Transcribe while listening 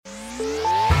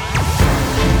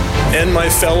and my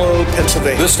fellow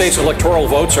Pennsylvanians. This state's electoral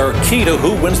votes are key to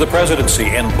who wins the presidency,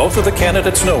 and both of the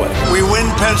candidates know it. We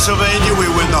win Pennsylvania, we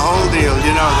win the whole deal.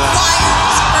 You know that.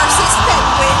 Lions versus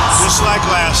penguins. Just like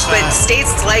last time. But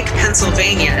states like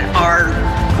Pennsylvania are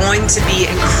going to be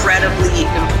incredibly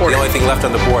important. The only thing left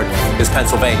on the board is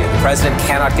Pennsylvania. The president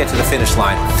cannot get to the finish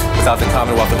line without the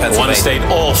Commonwealth of Pennsylvania. One state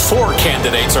all 4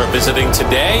 candidates are visiting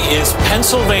today is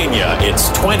Pennsylvania. Its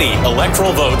 20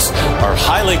 electoral votes are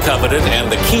highly coveted,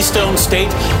 and the Keystone State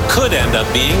could end up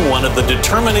being one of the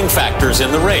determining factors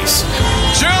in the race.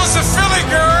 Jill's a Philly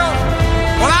girl.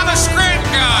 Well, I'm a Scranton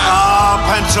guy. Oh,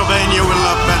 Pennsylvania, we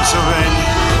love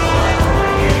Pennsylvania.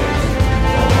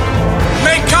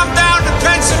 May come down to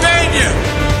Pennsylvania.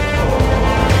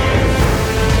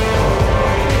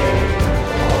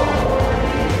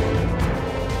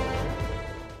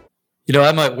 You know,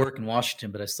 I might work in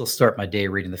Washington, but I still start my day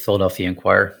reading the Philadelphia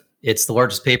Inquirer. It's the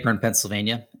largest paper in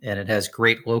Pennsylvania, and it has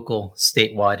great local,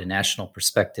 statewide, and national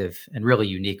perspective and really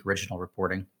unique original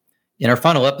reporting. In our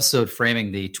final episode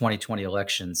framing the 2020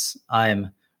 elections,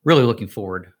 I'm really looking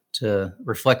forward to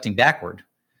reflecting backward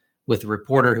with a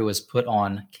reporter who has put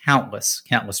on countless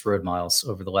road miles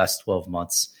over the last 12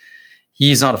 months.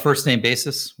 He's on a first-name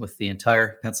basis with the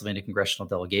entire Pennsylvania congressional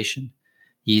delegation.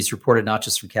 He's reported not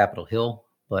just from Capitol Hill,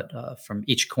 but from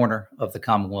each corner of the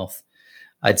Commonwealth.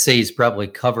 I'd say he's probably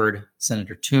covered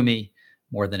Senator Toomey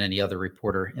more than any other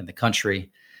reporter in the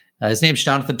country. His name's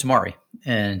Jonathan Tamari,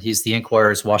 and he's the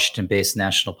Inquirer's Washington-based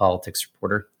national politics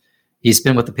reporter. He's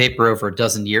been with the paper over a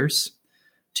dozen years.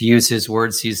 To use his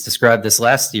words, he's described this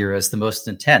last year as the most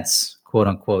intense, quote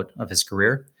unquote, of his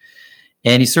career.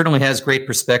 And he certainly has great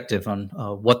perspective on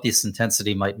what this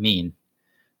intensity might mean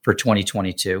for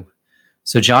 2022.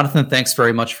 So, Jonathan, thanks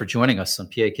very much for joining us on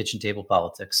PA Kitchen Table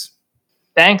Politics.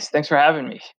 Thanks for having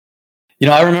me. You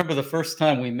know, I remember the first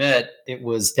time we met, it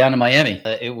was down in Miami.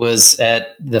 It was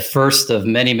at the first of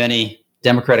many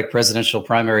Democratic presidential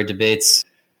primary debates.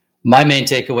 My main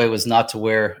takeaway was not to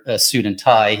wear a suit and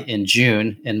tie in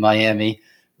June in Miami.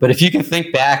 But if you can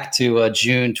think back to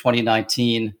June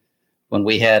 2019, when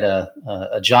we had a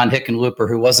John Hickenlooper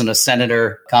who wasn't a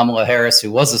senator, Kamala Harris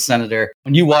who was a senator,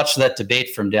 when you watched that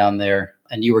debate from down there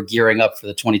and you were gearing up for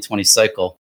the 2020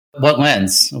 cycle, what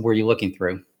lens were you looking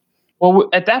through? Well,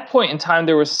 at that point in time,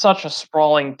 there was such a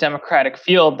sprawling Democratic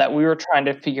field that we were trying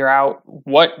to figure out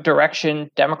what direction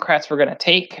Democrats were going to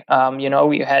take.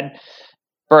 You had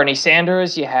Bernie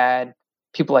Sanders, you had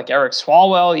people like Eric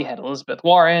Swalwell, you had Elizabeth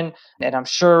Warren, and I'm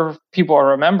sure people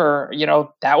remember,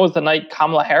 that was the night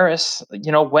Kamala Harris,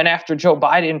 went after Joe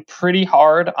Biden pretty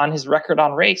hard on his record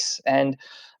on race and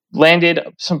landed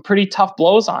some pretty tough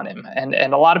blows on him. And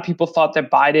a lot of people thought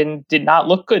that Biden did not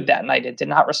look good that night. It did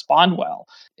not respond well.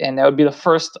 And that would be the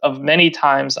first of many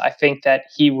times, I think, that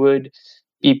he would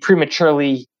be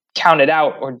prematurely counted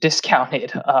out or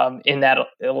discounted in that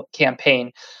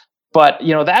campaign. But,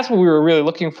 that's what we were really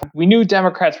looking for. We knew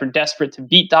Democrats were desperate to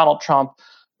beat Donald Trump,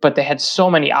 but they had so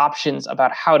many options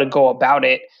about how to go about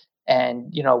it.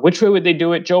 And, which way would they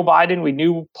do it? Joe Biden, we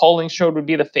knew polling showed would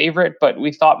be the favorite, but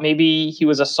we thought maybe he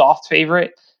was a soft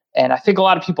favorite. And I think a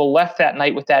lot of people left that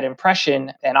night with that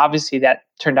impression. And obviously that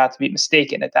turned out to be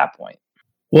mistaken at that point.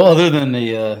 Well, other than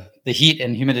the heat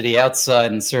and humidity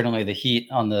outside, and certainly the heat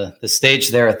on the stage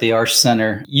there at the Arch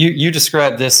Center, you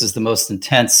described this as the most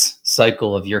intense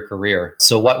cycle of your career.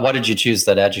 So why did you choose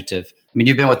that adjective? I mean,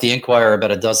 you've been with the Inquirer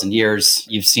about a dozen years.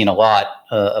 You've seen a lot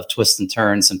of twists and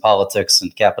turns in politics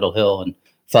and Capitol Hill and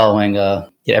following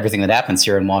everything that happens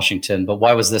here in Washington. But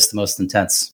why was this the most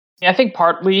intense? I think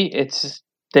partly it's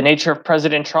the nature of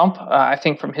President Trump. I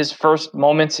think from his first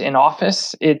moments in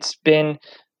office, it's been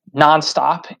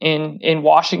nonstop in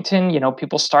Washington.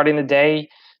 People starting the day,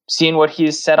 seeing what he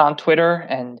has said on Twitter,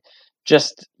 and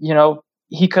just,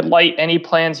 he could light any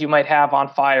plans you might have on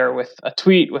fire with a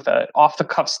tweet, with an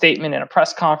off-the-cuff statement in a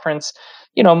press conference.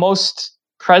 Most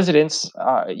presidents,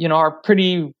 are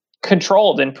pretty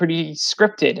controlled and pretty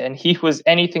scripted, and he was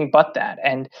anything but that.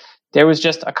 And there was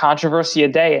just a controversy a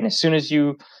day, and as soon as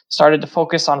you started to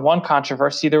focus on one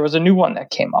controversy, there was a new one that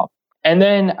came up. And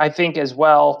then I think as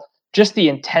well, just the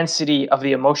intensity of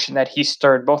the emotion that he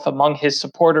stirred, both among his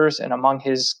supporters and among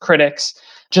his critics,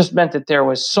 just meant that there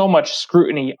was so much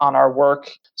scrutiny on our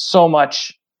work, so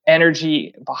much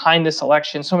energy behind this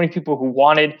election, so many people who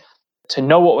wanted to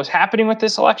know what was happening with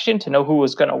this election, to know who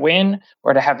was going to win,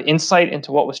 or to have insight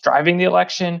into what was driving the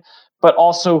election, but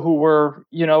also who were,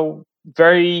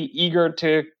 very eager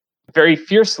to very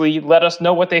fiercely let us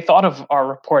know what they thought of our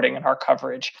reporting and our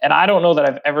coverage. And I don't know that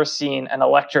I've ever seen an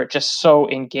electorate just so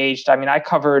engaged. I mean, I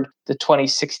covered the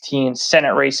 2016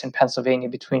 Senate race in Pennsylvania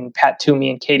between Pat Toomey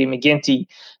and Katie McGinty,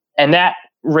 and that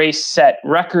race set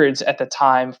records at the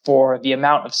time for the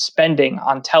amount of spending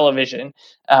on television.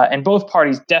 And both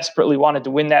parties desperately wanted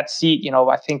to win that seat.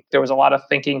 I think there was a lot of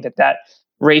thinking that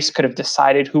race could have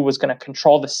decided who was going to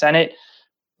control the Senate.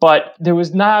 But there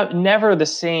was never the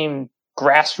same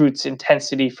grassroots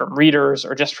intensity from readers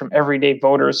or just from everyday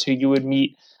voters who you would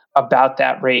meet about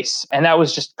that race. And that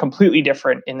was just completely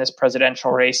different in this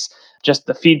presidential race. Just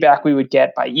the feedback we would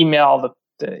get by email,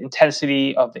 the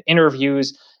intensity of the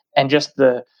interviews, and just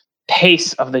the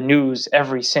pace of the news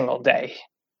every single day.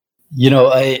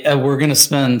 We're going to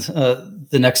spend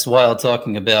the next while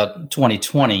talking about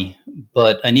 2020,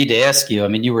 but I need to ask you,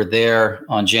 you were there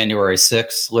on January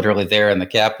 6th, literally there in the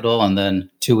Capitol, and then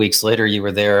 2 weeks later, you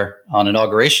were there on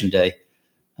Inauguration Day.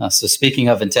 So speaking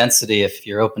of intensity, if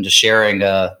you're open to sharing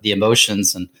the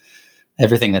emotions and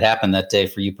everything that happened that day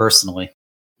for you personally.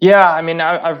 Yeah,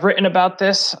 I've written about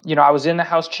this. I was in the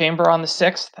House chamber on the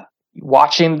 6th.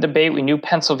 Watching the debate. We knew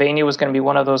Pennsylvania was going to be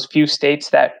one of those few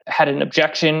states that had an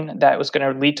objection that was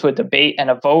going to lead to a debate and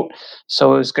a vote.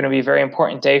 So it was going to be a very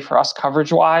important day for us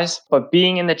coverage-wise. But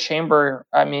being in the chamber,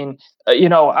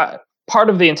 part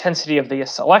of the intensity of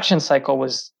this election cycle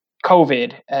was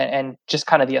COVID and just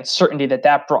kind of the uncertainty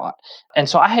that brought. And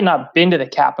so I had not been to the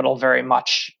Capitol very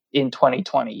much in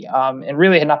 2020 and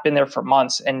really had not been there for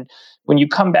months. And when you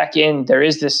come back in, there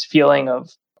is this feeling of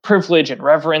privilege and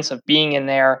reverence of being in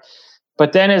there.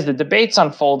 But then as the debate's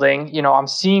unfolding, I'm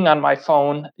seeing on my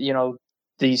phone,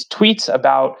 these tweets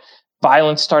about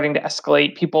violence starting to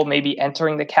escalate, people maybe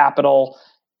entering the Capitol.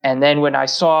 And then when I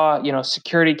saw,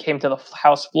 security came to the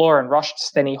House floor and rushed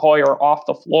Steny Hoyer off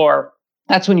the floor,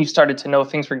 that's when you started to know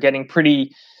things were getting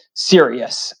pretty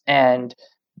serious. And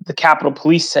the Capitol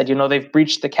Police said, they've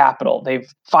breached the Capitol. They've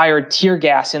fired tear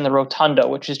gas in the rotunda,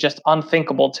 which is just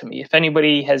unthinkable to me. If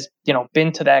anybody has,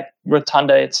 been to that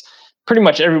rotunda, it's pretty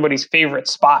much everybody's favorite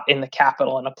spot in the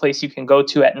Capitol and a place you can go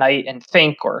to at night and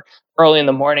think, or early in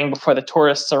the morning before the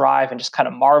tourists arrive and just kind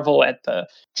of marvel at the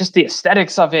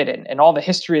aesthetics of it and all the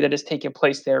history that has taken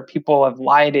place there. People have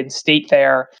lied in state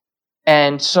there.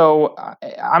 And so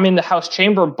I'm in the House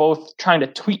chamber, both trying to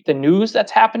tweet the news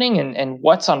that's happening and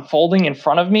what's unfolding in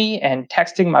front of me, and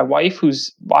texting my wife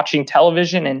who's watching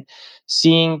television and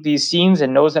seeing these scenes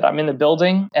and knows that I'm in the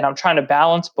building. And I'm trying to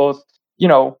balance both,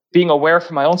 being aware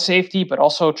for my own safety, but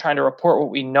also trying to report what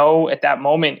we know at that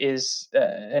moment is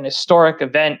an historic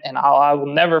event. And I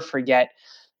will never forget,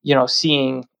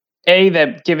 seeing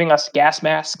that giving us gas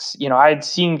masks. I had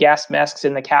seen gas masks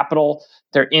in the Capitol.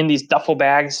 They're in these duffel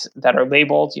bags that are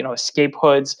labeled, escape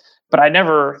hoods, but I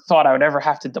never thought I would ever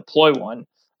have to deploy one.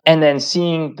 And then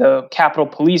seeing the Capitol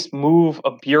Police move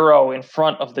a bureau in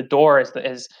front of the door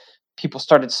as people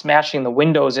started smashing the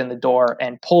windows in the door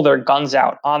and pull their guns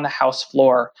out on the House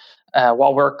floor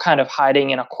while we're kind of hiding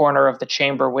in a corner of the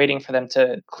chamber, waiting for them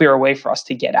to clear a way for us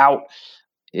to get out,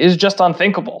 is just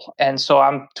unthinkable. And so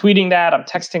I'm tweeting that, I'm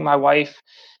texting my wife.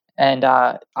 And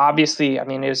obviously, it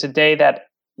was a day that,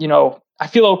 I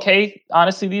feel okay,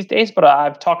 honestly, these days, but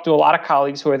I've talked to a lot of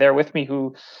colleagues who are there with me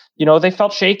who, they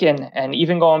felt shaken. And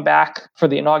even going back for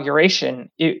the inauguration,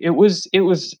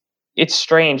 it's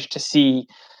strange to see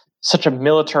such a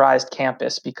militarized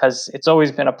campus, because it's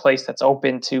always been a place that's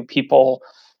open to people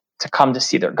to come to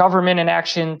see their government in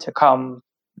action, to come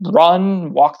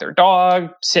run, walk their dog,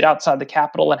 sit outside the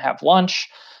Capitol and have lunch,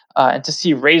 and to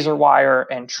see razor wire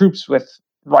and troops with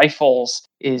rifles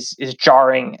is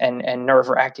jarring and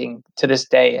nerve-wracking to this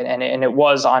day, and it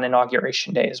was on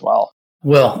Inauguration Day as well.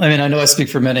 Well, I know I speak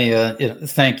for many.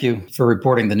 Thank you for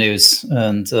reporting the news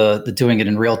and doing it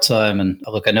in real time. And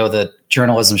look, I know that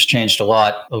journalism's changed a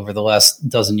lot over the last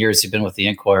dozen years you've been with the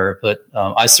Inquirer, but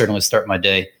I certainly start my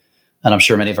day, and I'm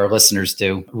sure many of our listeners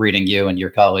do, reading you and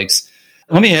your colleagues.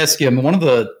 Let me ask you, one of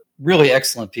the really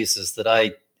excellent pieces that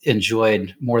I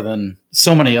enjoyed more than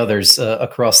so many others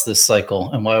across this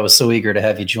cycle, and why I was so eager to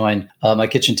have you join my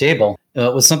kitchen table,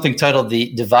 was something titled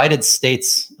The Divided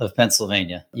States of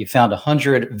Pennsylvania. You found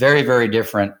 100 very, very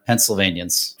different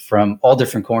Pennsylvanians from all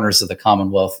different corners of the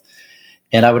Commonwealth.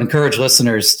 And I would encourage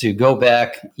listeners to go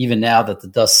back, even now that the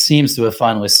dust seems to have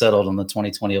finally settled on the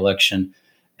 2020 election,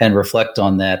 and reflect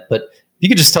on that. But you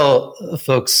could just tell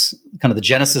folks kind of the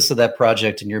genesis of that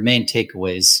project and your main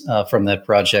takeaways from that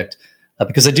project,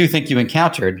 because I do think you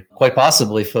encountered quite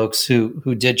possibly folks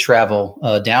who did travel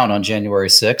down on January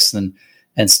 6th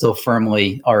and still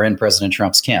firmly are in President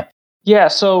Trump's camp. Yeah,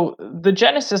 so the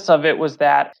genesis of it was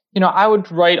that, I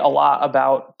would write a lot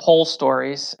about poll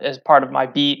stories as part of my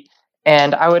beat.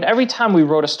 And every time we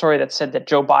wrote a story that said that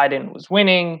Joe Biden was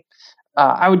winning,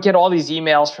 I would get all these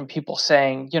emails from people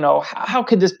saying, how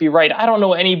could this be right? I don't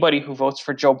know anybody who votes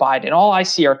for Joe Biden. All I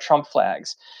see are Trump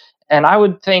flags. And I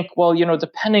would think, well,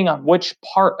 depending on which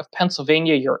part of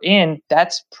Pennsylvania you're in,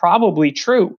 that's probably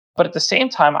true. But at the same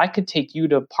time, I could take you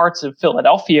to parts of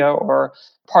Philadelphia or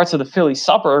parts of the Philly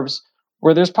suburbs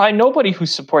where there's probably nobody who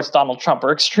supports Donald Trump,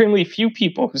 or extremely few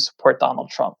people who support Donald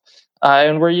Trump.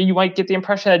 And where you might get the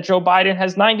impression that Joe Biden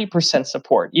has 90%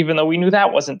 support, even though we knew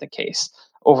that wasn't the case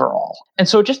overall. And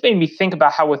so it just made me think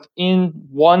about how within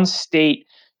one state,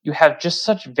 you have just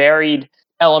such varied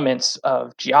elements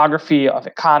of geography, of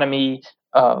economy,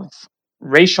 of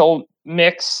racial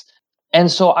mix.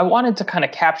 And so I wanted to kind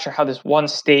of capture how this one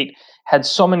state had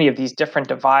so many of these different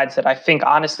divides that I think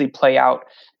honestly play out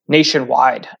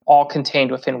nationwide, all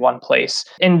contained within one place.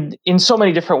 And in so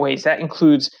many different ways, that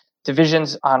includes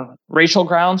divisions on racial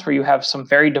grounds, where you have some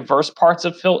very diverse parts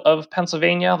of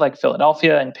Pennsylvania, like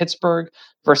Philadelphia and Pittsburgh,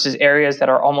 versus areas that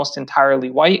are almost entirely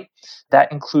white.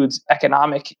 That includes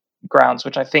economic grounds,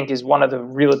 which I think is one of the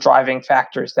real driving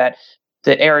factors, that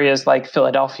the areas like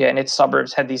Philadelphia and its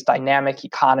suburbs had these dynamic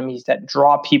economies that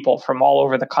draw people from all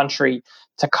over the country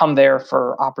to come there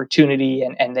for opportunity,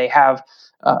 and they have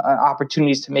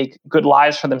opportunities to make good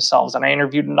lives for themselves. And I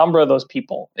interviewed a number of those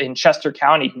people in Chester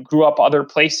County who grew up other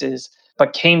places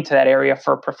but came to that area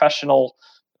for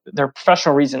their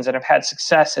professional reasons and have had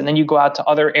success. And then you go out to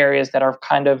other areas that are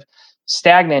kind of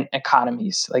stagnant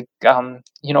economies, like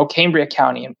Cambria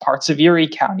County and parts of Erie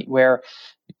County, where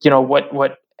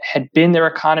what had been their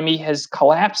economy has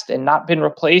collapsed and not been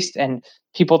replaced. And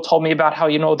people told me about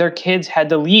how their kids had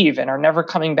to leave and are never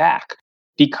coming back,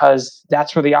 because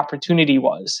that's where the opportunity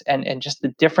was, and just the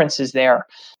differences there.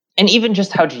 And even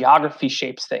just how geography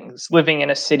shapes things, living in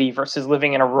a city versus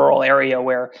living in a rural area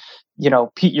where,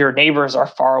 your neighbors are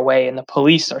far away and the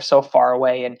police are so far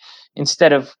away. And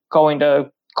instead of going to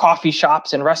coffee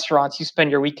shops and restaurants, you spend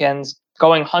your weekends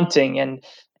going hunting and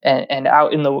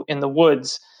out in the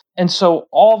woods. And so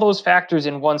all those factors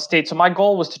in one state. So my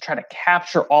goal was to try to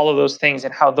capture all of those things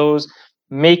and how those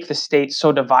make the state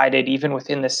so divided, even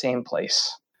within the same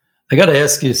place. I got to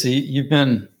ask you, so you've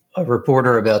been a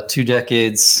reporter about 2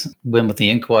 decades, been with the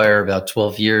Inquirer about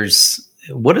 12 years.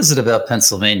 What is it about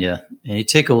Pennsylvania? And you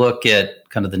take a look at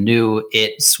kind of the new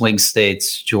swing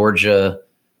states, Georgia,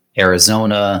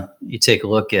 Arizona. You take a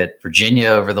look at Virginia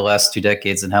over the last 2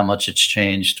 decades and how much it's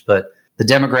changed. But the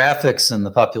demographics and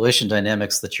the population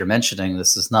dynamics that you're mentioning,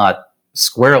 this is not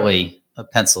squarely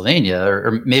Pennsylvania,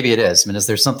 or maybe it is. I mean, is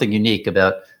there something unique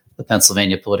about the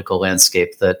Pennsylvania political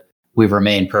landscape that we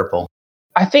remain purple?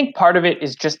 I think part of it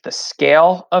is just the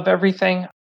scale of everything.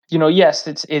 Yes,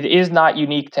 it is not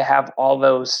unique to have all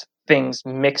those things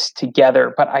mixed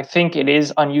together, but I think it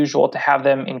is unusual to have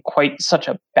them in quite such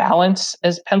a balance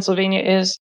as Pennsylvania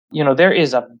is. There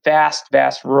is a vast,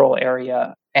 vast rural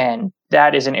area, and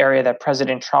that is an area that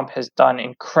President Trump has done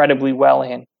incredibly well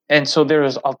in. And so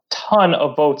there's a ton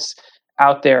of votes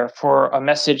out there for a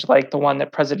message like the one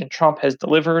that President Trump has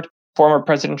delivered, former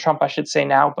President Trump, I should say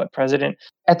now, but president.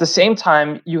 At the same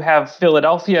time, you have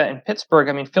Philadelphia and Pittsburgh.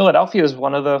 I mean, Philadelphia is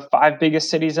one of the 5 biggest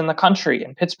cities in the country,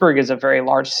 and Pittsburgh is a very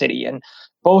large city, and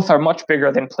both are much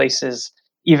bigger than places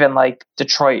even like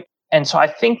Detroit. And so I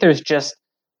think there's just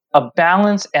a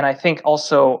balance, and I think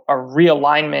also a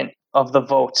realignment of the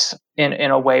votes in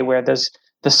a way where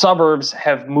the suburbs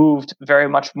have moved very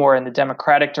much more in the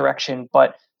Democratic direction,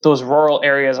 but those rural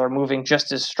areas are moving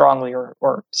just as strongly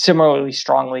or similarly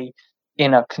strongly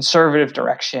in a conservative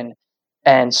direction.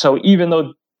 And so even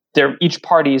though each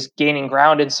party is gaining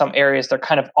ground in some areas, they're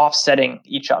kind of offsetting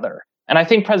each other. And I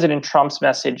think President Trump's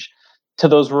message to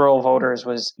those rural voters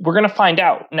was, we're going to find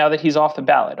out now that he's off the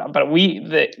ballot. But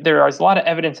there is a lot of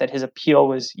evidence that his appeal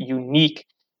was unique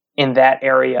in that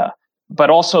area, but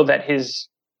also that his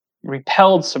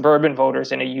repelled suburban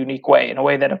voters in a unique way, in a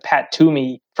way that a Pat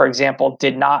Toomey, for example,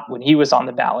 did not when he was on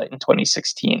the ballot in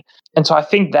 2016. And so I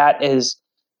think that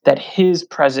his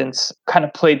presence kind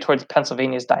of played towards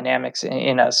Pennsylvania's dynamics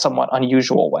in a somewhat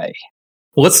unusual way.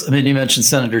 Well, you mentioned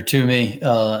Senator Toomey,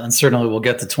 and certainly we'll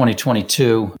get to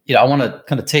 2022. I want to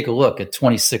kind of take a look at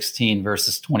 2016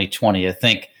 versus 2020. I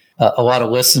think a lot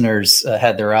of listeners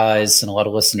had their eyes, and a lot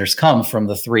of listeners come from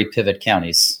the 3 pivot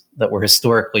counties that were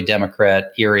historically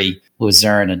Democrat: Erie,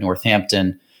 Luzerne, and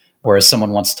Northampton, or as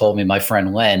someone once told me, my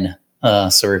friend Len,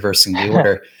 so reversing the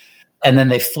order. And then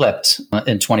they flipped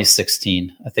in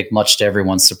 2016. I think much to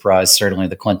everyone's surprise, certainly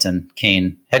the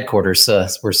Clinton-Kaine headquarters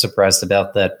were surprised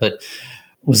about that. But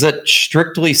was that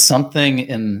strictly something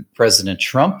in President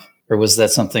Trump, or was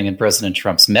that something in President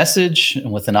Trump's message?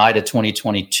 And with an eye to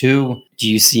 2022, do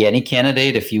you see any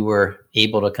candidate, if you were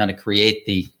able to kind of create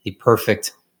the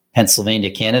perfect Pennsylvania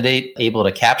candidate, able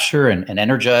to capture and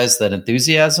energize that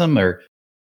enthusiasm? Or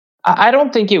I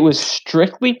don't think it was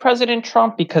strictly President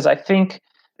Trump, because I think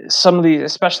some of these,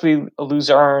 especially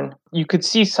Luzerne, you could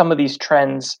see some of these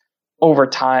trends over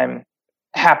time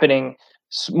happening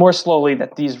more slowly,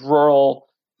 that these rural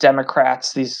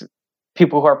Democrats, these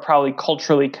people who are probably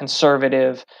culturally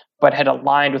conservative, but had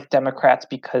aligned with Democrats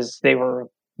because they were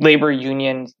labor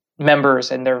union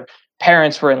members and their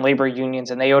parents were in labor unions,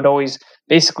 and they would always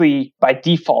basically by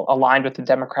default aligned with the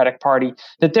Democratic Party,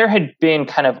 that there had been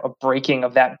kind of a breaking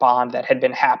of that bond that had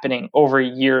been happening over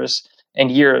years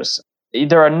and years.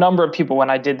 There are a number of people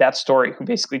when I did that story who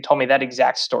basically told me that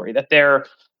exact story, that their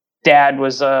dad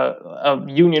was a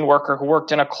union worker who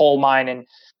worked in a coal mine,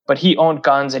 but he owned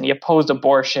guns and he opposed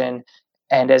abortion.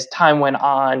 And as time went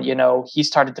on, he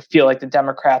started to feel like the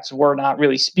Democrats were not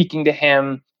really speaking to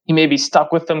him. He maybe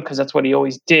stuck with them because that's what he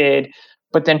always did.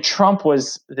 But then Trump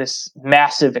was this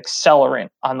massive accelerant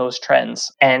on those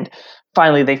trends. And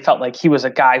finally, they felt like he was a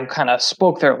guy who kind of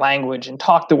spoke their language and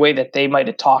talked the way that they might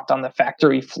have talked on the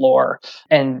factory floor.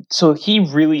 And so he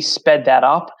really sped that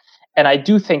up. And I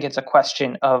do think it's a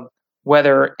question of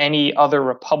whether any other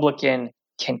Republican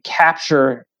can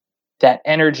capture that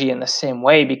energy in the same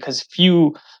way, because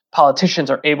few politicians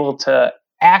are able to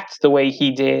act the way he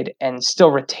did and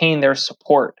still retain their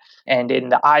support. And in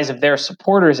the eyes of their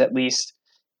supporters, at least,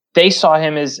 they saw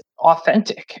him as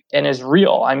authentic and as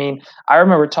real. I mean, I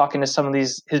remember talking to some of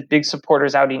his big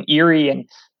supporters out in Erie, and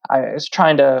I was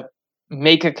trying to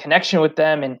make a connection with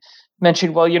them and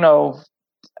mentioned, well,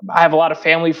 I have a lot of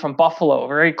family from Buffalo,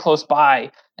 very close by.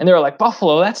 And they were like,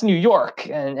 Buffalo, that's New York.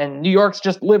 And New York's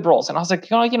just liberals. And I was like,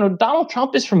 Donald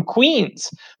Trump is from Queens.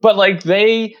 But like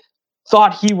they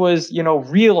thought he was,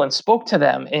 real and spoke to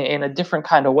them in a different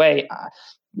kind of way.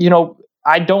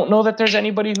 I don't know that there's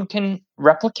anybody who can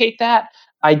replicate that.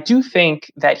 I do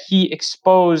think that he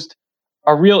exposed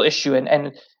a real issue.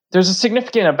 And there's a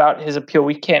significant about his appeal.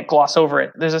 We can't gloss over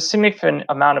it. There's a significant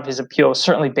amount of his appeal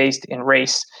certainly based in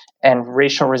race and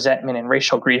racial resentment and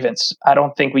racial grievance. I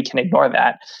don't think we can ignore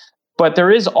that. But there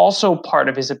is also part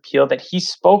of his appeal that he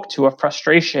spoke to a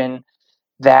frustration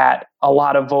that a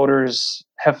lot of voters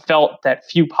have felt that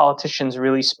few politicians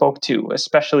really spoke to,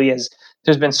 especially as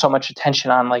there's been so much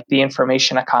attention on like the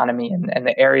information economy and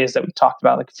the areas that we talked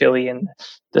about, like Philly and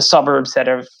the suburbs that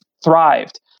have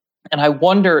thrived. And I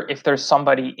wonder if there's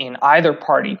somebody in either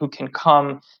party who can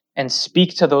come and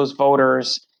speak to those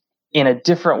voters in a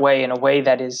different way, in a way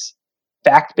that is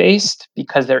fact-based,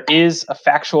 because there is a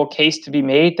factual case to be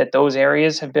made that those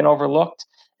areas have been overlooked,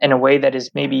 in a way that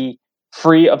is maybe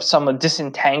free of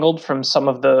disentangled from some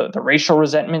of the racial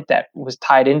resentment that was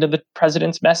tied into the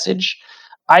president's message.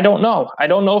 I don't know. I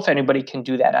don't know if anybody can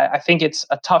do that. I think it's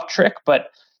a tough trick,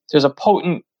 but there's a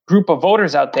potent group of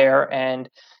voters out there, and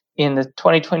in the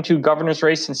 2022 governor's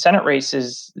race and Senate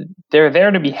races, they're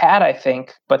there to be had, I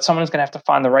think, but someone's going to have to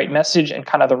find the right message and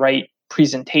kind of the right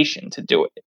presentation to do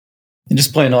it. And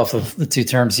just playing off of the two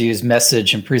terms you use,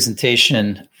 message and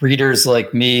presentation, readers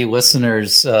like me,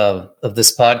 listeners of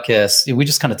this podcast, we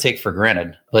just kind of take for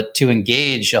granted. But to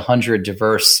engage 100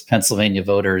 diverse Pennsylvania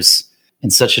voters in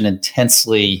such an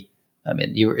intensely,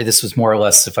 this was more or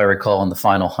less, if I recall, in the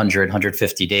final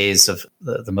 150 days of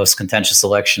the most contentious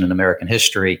election in American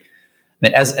history. I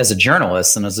mean, as a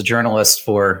journalist, and as a journalist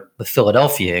for the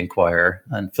Philadelphia Inquirer,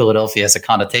 and Philadelphia has a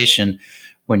connotation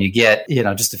when you get,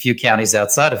 just a few counties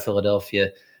outside of Philadelphia.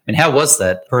 I mean, how was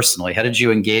that personally? How did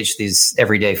you engage these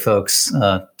everyday folks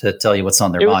to tell you what's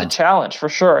on their mind? It was a challenge for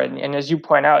sure. And as you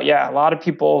point out, a lot of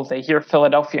people, they hear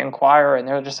Philadelphia Inquirer and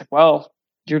they're just like, well,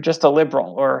 you're just a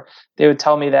liberal. Or they would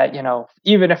tell me that,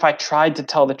 even if I tried to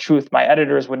tell the truth, my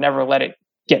editors would never let it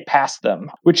get past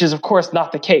them, which is, of course,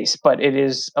 not the case, but it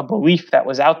is a belief that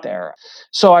was out there.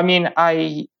 So,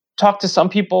 I talked to some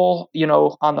people,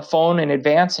 on the phone in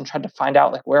advance and tried to find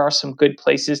out like where are some good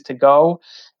places to go.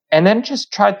 And then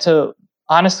just tried to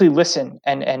honestly listen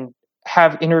and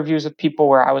have interviews with people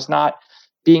where I was not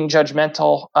being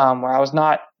judgmental, where I was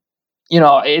not,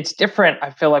 it's different.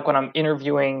 I feel like when I'm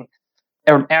interviewing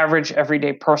an average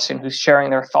everyday person who's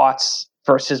sharing their thoughts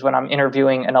versus when I'm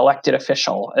interviewing an elected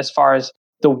official, as far as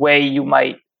the way you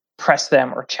might press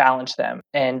them or challenge them.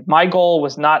 And my goal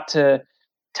was not to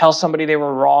tell somebody they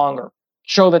were wrong or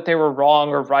show that they were wrong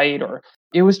or right, or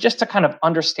it was just to kind of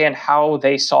understand how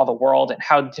they saw the world and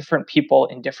how different people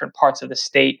in different parts of the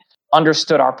state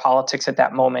understood our politics at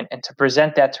that moment, and to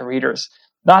present that to readers,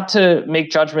 not to make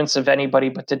judgments of anybody,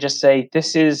 but to just say,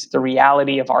 this is the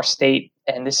reality of our state,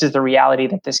 and this is the reality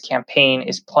that this campaign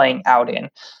is playing out in.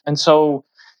 And so,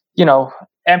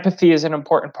 empathy is an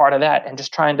important part of that, and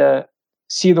just trying to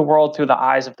see the world through the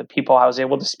eyes of the people I was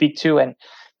able to speak to. And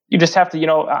you just have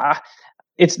to,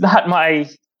 it's not my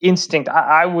instinct.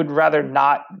 I would rather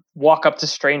not walk up to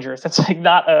strangers. That's like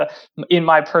not in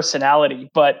my personality,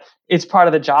 but it's part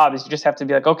of the job. Is you just have to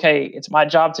be like, okay, it's my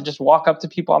job to just walk up to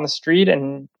people on the street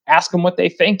and ask them what they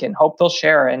think and hope they'll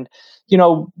share. And,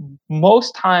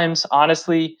 most times,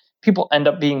 honestly, people end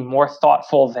up being more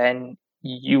thoughtful than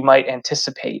you might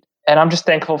anticipate. And I'm just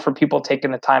thankful for people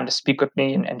taking the time to speak with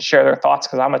me and share their thoughts,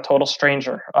 because I'm a total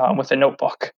stranger with a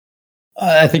notebook.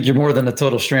 I think you're more than a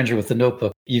total stranger with the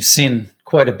notebook. You've seen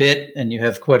quite a bit and you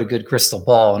have quite a good crystal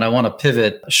ball. And I want to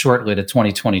pivot shortly to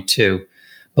 2022.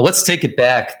 But let's take it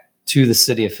back to the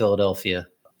city of Philadelphia.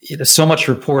 So much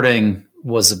reporting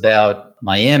was about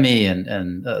Miami and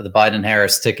the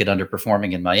Biden-Harris ticket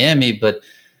underperforming in Miami. But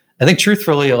I think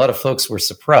truthfully, a lot of folks were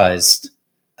surprised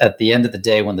at the end of the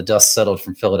day when the dust settled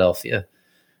from Philadelphia.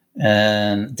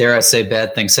 And dare I say,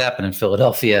 bad things happen in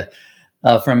Philadelphia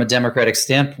from a Democratic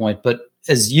standpoint. But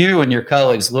as you and your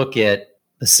colleagues look at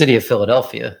the city of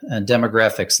Philadelphia and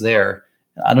demographics there,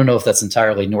 I don't know if that's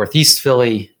entirely Northeast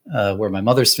Philly, where my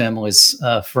mother's family is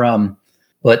from,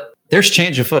 but there's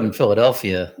change afoot in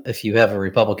Philadelphia if you have a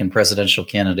Republican presidential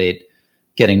candidate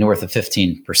getting north of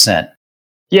 15%.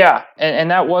 Yeah, and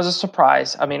that was a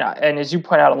surprise. I mean, and as you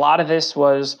point out, a lot of this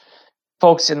was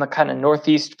folks in the kind of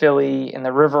Northeast Philly, in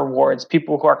the river wards,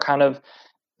 people who are kind of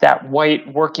that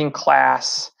white working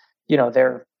class,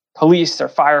 they're police, they're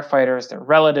firefighters, they're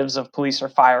relatives of police or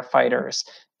firefighters.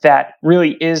 That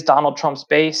really is Donald Trump's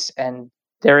base. And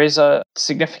there is a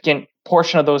significant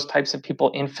portion of those types of people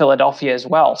in Philadelphia as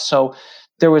well. So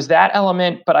there was that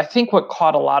element. But I think what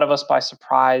caught a lot of us by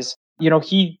surprise,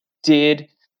 he did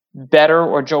better,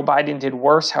 or Joe Biden did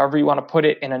worse, however you want to put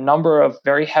it, in a number of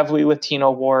very heavily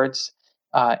Latino wards,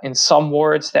 in some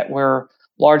wards that were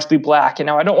largely Black. And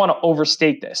now I don't want to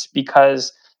overstate this,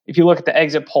 because if you look at the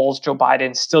exit polls, Joe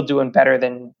Biden's still doing better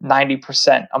than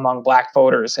 90% among Black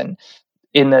voters, and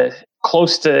in the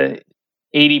close to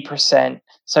 80%,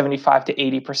 75 to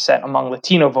 80% among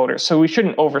Latino voters. So we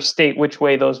shouldn't overstate which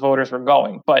way those voters were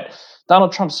going. But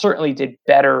Donald Trump certainly did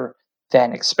better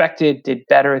than expected, did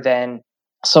better than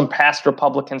some past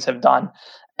Republicans have done.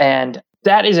 And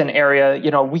that is an area,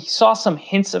 we saw some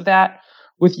hints of that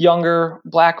with younger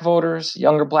Black voters,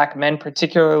 younger Black men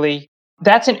particularly.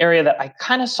 That's an area that I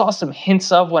kind of saw some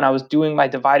hints of when I was doing my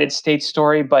divided state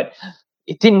story, but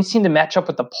it didn't seem to match up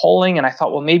with the polling. And I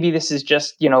thought, well, maybe this is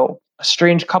just, a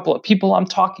strange couple of people I'm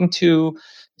talking to.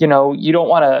 You don't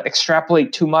want to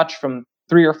extrapolate too much from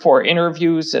 3 or 4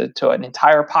 interviews to an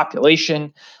entire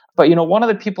population. But, one of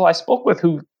the people I spoke with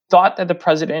who thought that the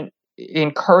president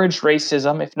encouraged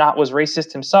racism, if not was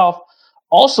racist himself,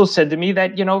 also said to me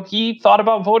that, he thought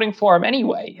about voting for him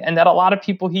anyway, and that a lot of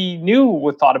people he knew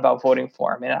would thought about voting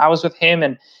for him. And I was with him,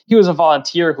 and he was a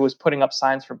volunteer who was putting up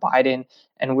signs for Biden,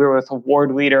 and we were with a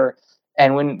ward leader.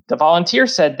 And when the volunteer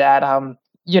said that,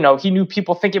 he knew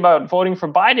people thinking about voting for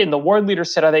Biden, the ward leader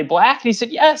said, "Are they Black?" And he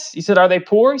said, "Yes." He said, "Are they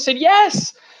poor?" He said,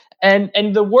 "Yes." And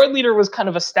the ward leader was kind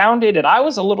of astounded, and I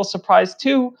was a little surprised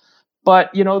too.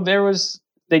 But,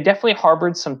 they definitely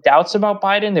harbored some doubts about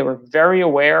Biden. They were very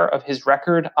aware of his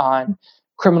record on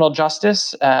criminal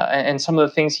justice and some of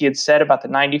the things he had said about the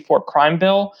 94 crime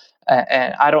bill.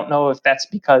 And I don't know if that's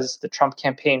because the Trump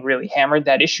campaign really hammered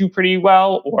that issue pretty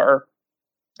well, or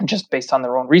just based on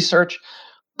their own research.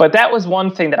 But that was one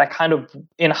thing that I kind of,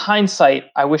 in hindsight,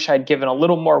 I wish I'd given a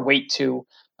little more weight to.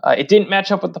 It didn't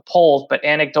match up with the polls, but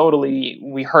anecdotally,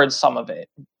 we heard some of it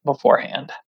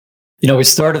beforehand. We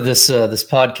started this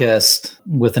podcast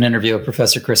with an interview with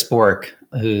Professor Chris Bork,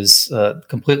 who's a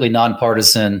completely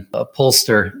nonpartisan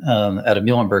pollster out of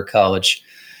Muhlenberg College.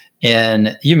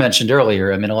 And you mentioned earlier,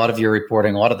 a lot of your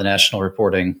reporting, a lot of the national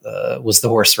reporting was the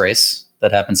horse race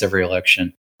that happens every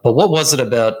election. But what was it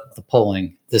about the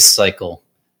polling this cycle?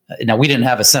 Now, we didn't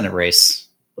have a Senate race,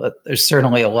 but there's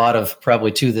certainly a lot of,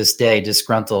 probably to this day,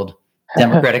 disgruntled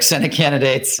Democratic Senate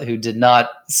candidates who did not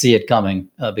see it coming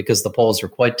because the polls were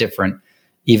quite different,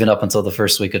 even up until the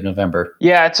first week of November.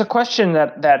 Yeah, it's a question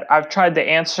that I've tried to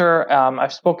answer.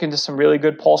 I've spoken to some really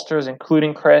good pollsters,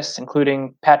 including Chris,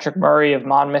 including Patrick Murray of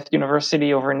Monmouth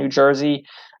University over in New Jersey.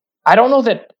 I don't know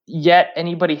that yet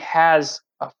anybody has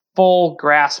a full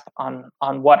grasp on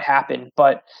what happened,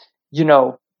 but,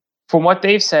 from what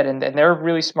they've said, and they're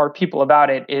really smart people about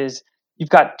it, is you've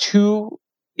got 2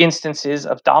 instances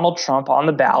of Donald Trump on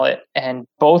the ballot, and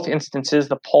both instances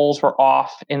the polls were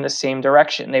off in the same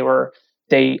direction.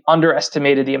 They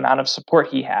underestimated the amount of support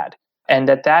he had, and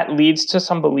that leads to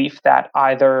some belief that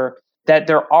either that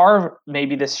there are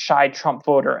maybe this shy Trump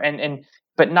voter,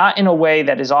 but not in a way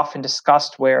that is often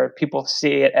discussed, where people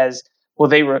see it as, well,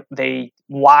 they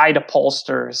lie to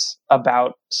pollsters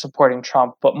about supporting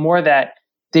Trump, but more that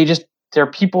they just there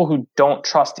are people who don't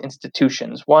trust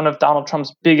institutions. One of Donald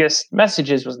Trump's biggest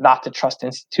messages was not to trust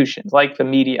institutions like the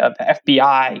media, the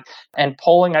FBI, and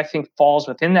polling, I think, falls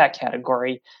within that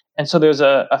category. And so there's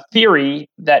a theory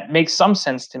that makes some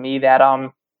sense to me that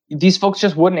these folks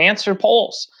just wouldn't answer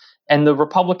polls. And the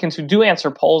Republicans who do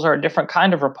answer polls are a different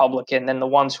kind of Republican than the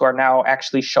ones who are now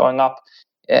actually showing up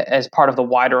as part of the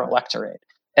wider electorate.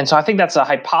 And so I think that's a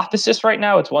hypothesis right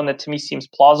now. It's one that to me seems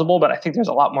plausible, but I think there's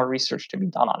a lot more research to be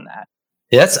done on that.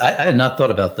 Yes, I had not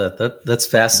thought about that. That's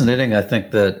fascinating. I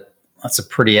think that's a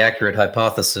pretty accurate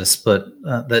hypothesis, but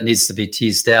that needs to be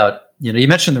teased out. You know, you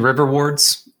mentioned the river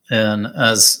wards, and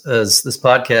as this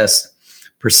podcast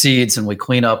proceeds and we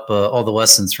clean up all the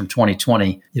lessons from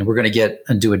 2020, you know, we're going to get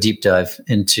and do a deep dive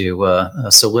into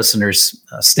so listeners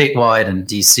statewide and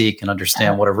DC can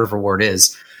understand what a river ward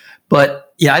is.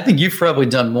 But yeah, I think you've probably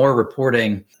done more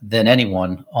reporting than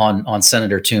anyone on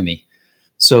Senator Toomey.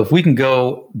 So if we can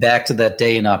go back to that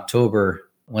day in October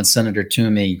when Senator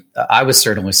Toomey, I was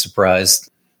certainly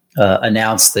surprised,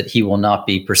 announced that he will not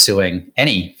be pursuing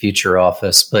any future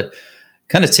office, but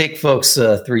kind of take folks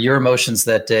through your emotions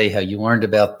that day, how you learned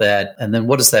about that, and then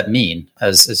what does that mean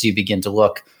as you begin to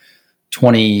look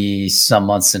 20 some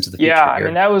months into the future? Yeah, here? I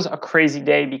mean, that was a crazy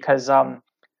day because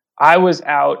I was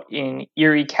out in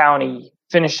Erie County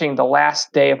finishing the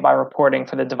last day of my reporting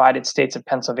for the Divided States of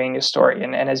Pennsylvania story.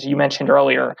 And as you mentioned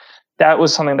earlier, that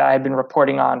was something that I had been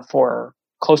reporting on for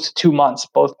close to 2 months,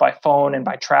 both by phone and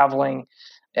by traveling.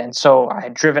 And so I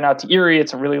had driven out to Erie.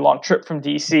 It's a really long trip from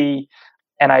DC.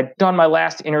 And I'd done my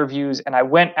last interviews and I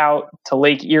went out to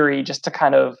Lake Erie just to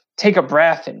kind of take a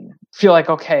breath and feel like,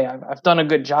 okay, I've done a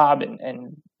good job.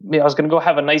 And I was going to go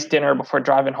have a nice dinner before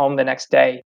driving home the next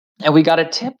day. And we got a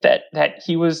tip that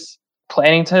he was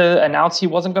planning to announce he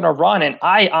wasn't going to run. And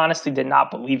I honestly did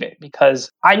not believe it because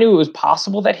I knew it was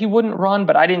possible that he wouldn't run,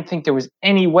 but I didn't think there was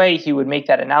any way he would make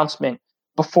that announcement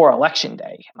before Election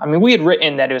Day. I mean, we had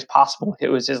written that it was possible it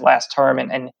was his last term,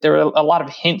 and there were a lot of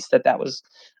hints that was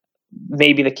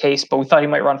maybe the case, but we thought he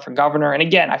might run for governor. And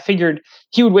again, I figured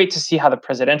he would wait to see how the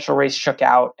presidential race shook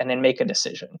out and then make a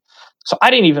decision. So I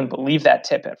didn't even believe that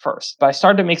tip at first, but I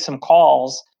started to make some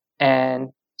calls and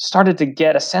started to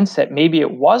get a sense that maybe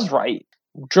it was right.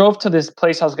 Drove to this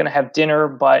place I was going to have dinner,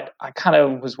 but I kind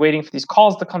of was waiting for these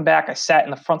calls to come back. I sat in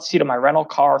the front seat of my rental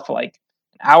car for like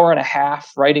an hour and a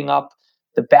half writing up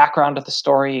the background of the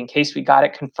story in case we got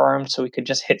it confirmed so we could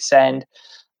just hit send.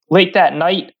 Late that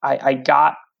night, I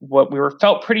got what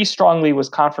felt pretty strongly was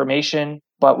confirmation,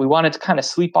 but we wanted to kind of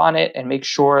sleep on it and make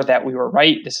sure that we were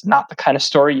right. This is not the kind of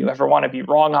story you ever want to be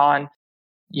wrong on.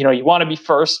 You know, you want to be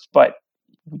first, but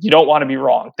you don't want to be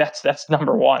wrong. That's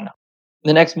number one.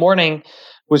 The next morning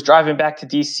was driving back to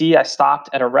DC. I stopped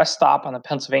at a rest stop on the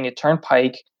Pennsylvania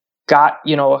Turnpike,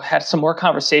 had some more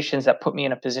conversations that put me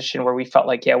in a position where we felt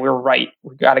like, yeah, we're right.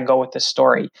 We got to go with this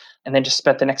story. And then just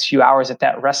spent the next few hours at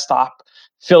that rest stop,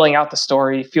 filling out the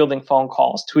story, fielding phone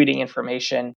calls, tweeting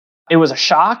information. It was a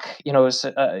shock. It was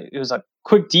a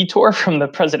quick detour from the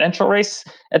presidential race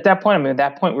at that point. I mean, at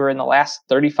that point, we were in the last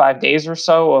 35 days or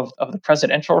so of the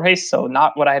presidential race. So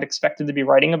not what I had expected to be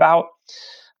writing about.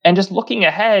 And just looking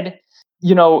ahead,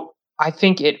 I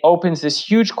think it opens this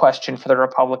huge question for the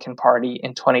Republican Party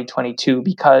in 2022,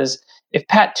 because if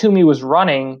Pat Toomey was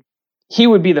running, he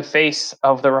would be the face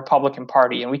of the Republican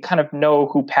Party. And we kind of know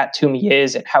who Pat Toomey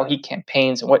is and how he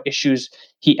campaigns and what issues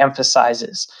he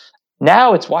emphasizes.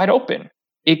 Now it's wide open.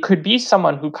 It could be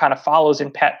someone who kind of follows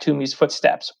in Pat Toomey's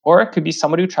footsteps, or it could be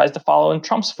someone who tries to follow in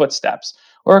Trump's footsteps,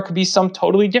 or it could be some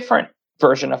totally different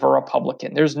version of a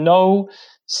Republican. There's no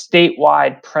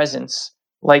statewide presence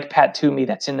like Pat Toomey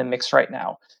that's in the mix right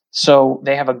now. So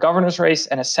they have a governor's race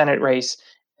and a Senate race.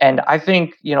 And I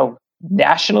think,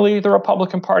 nationally, the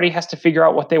Republican Party has to figure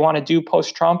out what they want to do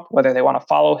post-Trump, whether they want to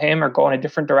follow him or go in a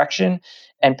different direction.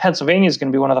 And Pennsylvania is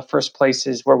going to be one of the first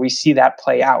places where we see that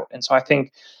play out. And so I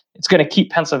think it's going to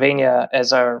keep Pennsylvania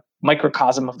as a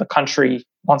microcosm of the country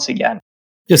once again.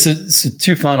 Just so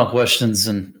two final questions,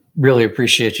 and really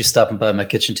appreciate you stopping by my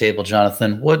kitchen table,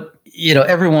 Jonathan.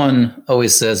 Everyone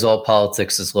always says all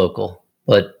politics is local,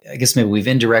 but I guess maybe we've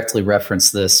indirectly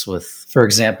referenced this with, for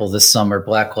example, this summer,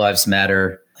 Black Lives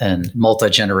Matter and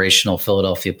multi-generational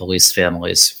Philadelphia police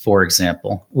families, for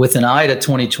example. With an eye to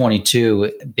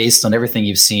 2022, based on everything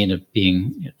you've seen of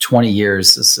being 20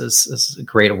 years as a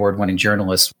great award-winning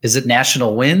journalist, is it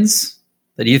national wins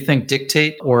that you think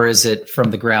dictate, or is it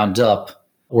from the ground up?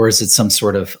 Or is it some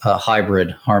sort of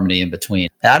hybrid harmony in between?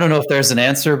 I don't know if there's an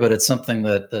answer, but it's something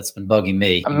that's been bugging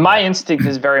me. My instinct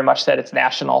is very much that it's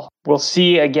national. We'll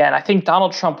see again. I think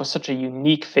Donald Trump was such a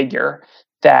unique figure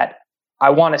that I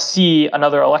want to see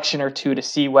another election or two to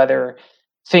see whether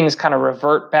things kind of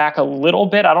revert back a little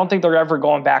bit. I don't think they're ever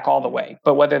going back all the way,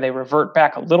 but whether they revert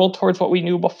back a little towards what we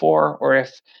knew before, or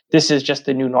if this is just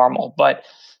the new normal. But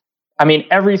I mean,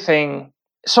 everything,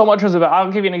 so much was about,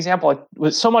 I'll give you an example.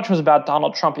 So much was about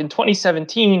Donald Trump. In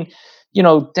 2017,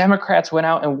 Democrats went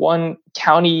out and won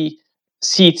county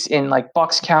seats in like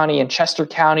Bucks County and Chester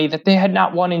County that they had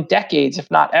not won in decades, if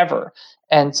not ever.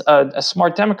 And a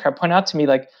smart Democrat pointed out to me,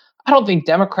 like, I don't think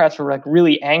Democrats were like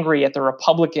really angry at the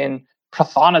Republican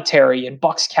prothonotary in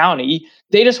Bucks County.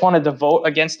 They just wanted to vote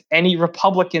against any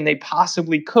Republican they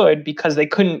possibly could because they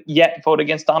couldn't yet vote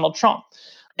against Donald Trump.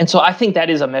 And so I think that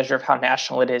is a measure of how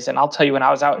national it is. And I'll tell you, when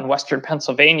I was out in Western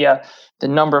Pennsylvania, the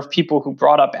number of people who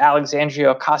brought up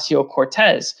Alexandria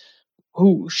Ocasio-Cortez,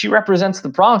 who she represents the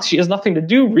Bronx. She has nothing to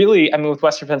do really, with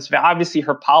Western Pennsylvania. Obviously,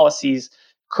 her policies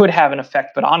could have an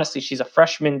effect, but honestly, she's a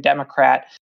freshman Democrat.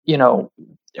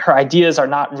 Her ideas are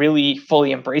not really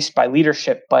fully embraced by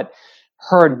leadership, but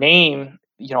her name,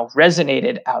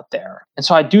 resonated out there. And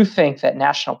so I do think that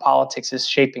national politics is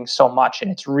shaping so much, and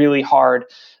it's really hard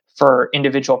for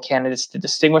individual candidates to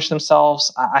distinguish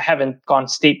themselves. I haven't gone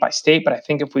state by state, but I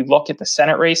think if we look at the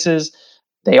Senate races,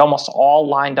 they almost all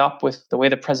lined up with the way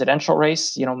the presidential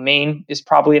race. Maine is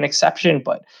probably an exception,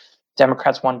 but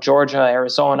Democrats won Georgia,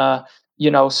 Arizona,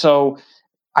 so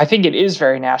I think it is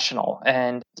very national,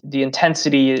 and the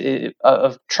intensity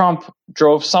of Trump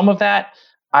drove some of that.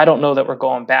 I don't know that we're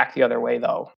going back the other way,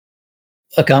 though.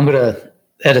 Look, I'm going to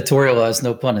editorialize,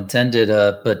 no pun intended,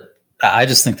 but I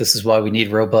just think this is why we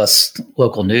need robust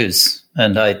local news.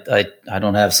 And I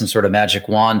don't have some sort of magic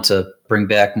wand to bring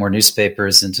back more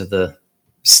newspapers into the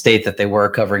state that they were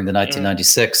covering the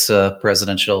 1996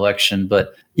 presidential election.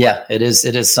 But yeah, it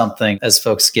is something as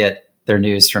folks get their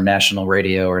news from national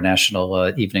radio or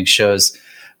national evening shows.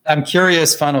 I'm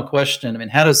curious, final question.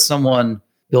 How does someone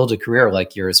build a career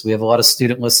like yours? We have a lot of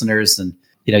student listeners, and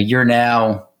you're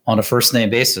now on a first name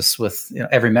basis with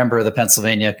every member of the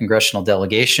Pennsylvania congressional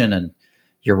delegation, and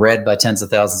you're read by tens of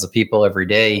thousands of people every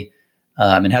day.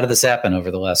 How did this happen over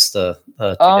the last 2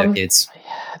 decades?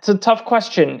 It's a tough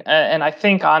question. And I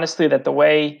think, honestly, that the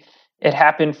way it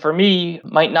happened for me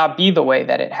might not be the way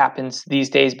that it happens these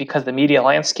days, because the media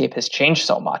landscape has changed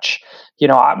so much.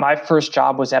 My first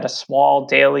job was at a small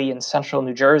daily in central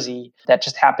New Jersey that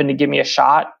just happened to give me a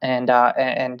shot. And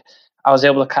I was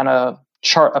able to kind of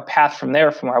chart a path from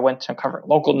there, from where I went to cover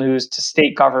local news to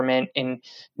state government in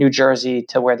New Jersey,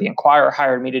 to where the Enquirer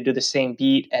hired me to do the same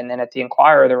beat. And then at the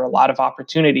Enquirer, there were a lot of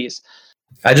opportunities.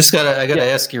 I gotta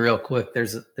ask you real quick.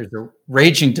 There's a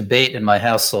raging debate in my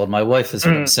household. My wife is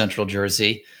from Central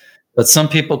Jersey, but some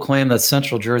people claim that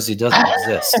Central Jersey doesn't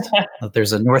exist. That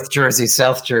there's a North Jersey,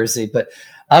 South Jersey, but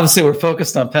obviously we're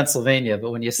focused on Pennsylvania.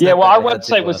 But when you our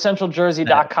website was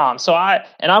centraljersey.com. So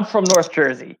I'm from North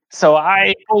Jersey, so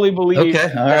I fully believe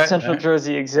that Central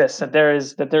Jersey exists. That there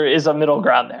is a middle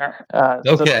ground there.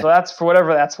 So that's for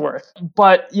whatever that's worth.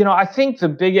 But I think the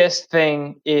biggest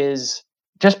thing is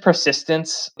just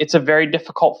persistence. It's a very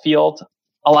difficult field.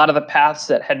 A lot of the paths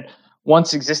that had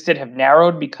once existed have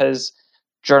narrowed because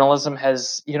journalism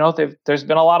has, there's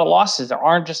been a lot of losses. There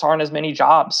aren't as many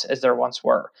jobs as there once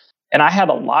were. And I had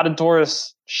a lot of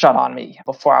doors shut on me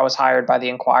before I was hired by the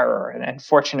Enquirer, and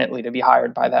fortunately to be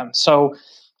hired by them. So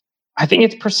I think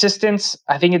it's persistence.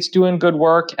 I think it's doing good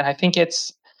work. And I think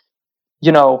it's,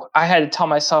 I had to tell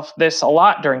myself this a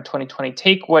lot during 2020,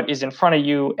 take what is in front of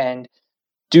you and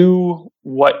do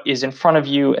what is in front of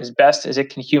you as best as it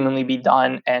can humanly be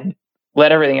done, and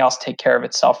let everything else take care of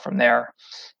itself from there.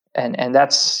 And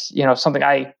that's, something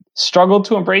I struggled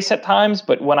to embrace at times,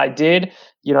 but when I did,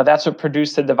 that's what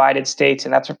produced the divided states,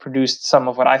 and that's what produced some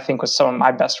of what I think was some of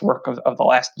my best work of the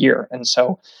last year. And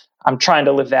so I'm trying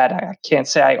to live that. I can't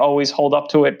say I always hold up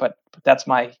to it, but that's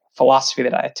my philosophy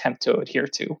that I attempt to adhere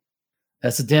to.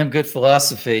 That's a damn good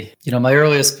philosophy. My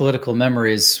earliest political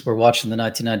memories were watching the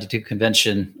 1992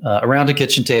 convention around a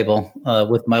kitchen table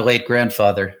with my late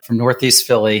grandfather from Northeast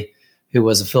Philly, who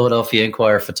was a Philadelphia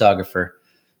Inquirer photographer.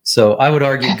 So I would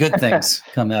argue good things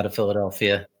come out of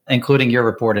Philadelphia, including your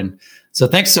reporting. So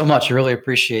thanks so much. I really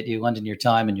appreciate you lending your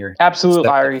time and your Absolutely,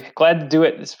 Ari. Glad to do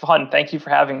it. It's fun. Thank you for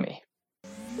having me.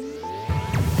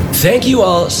 Thank you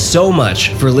all so much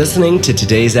for listening to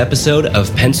today's episode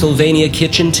of Pennsylvania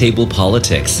Kitchen Table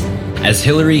Politics. As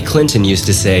Hillary Clinton used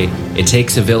to say, it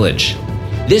takes a village.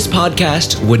 This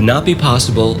podcast would not be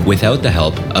possible without the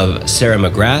help of Sarah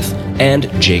McGrath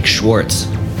and Jake Schwartz.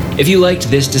 If you liked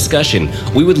this discussion,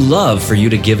 we would love for you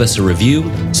to give us a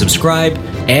review, subscribe,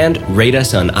 and rate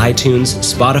us on iTunes,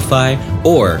 Spotify,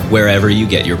 or wherever you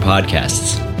get your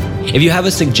podcasts. If you have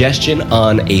a suggestion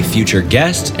on a future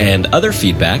guest and other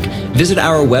feedback, visit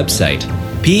our website,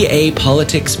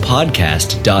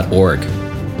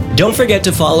 papoliticspodcast.org. Don't forget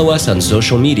to follow us on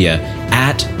social media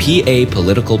at PA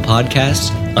Political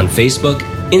Podcast on Facebook,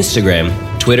 Instagram,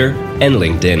 Twitter, and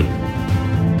LinkedIn.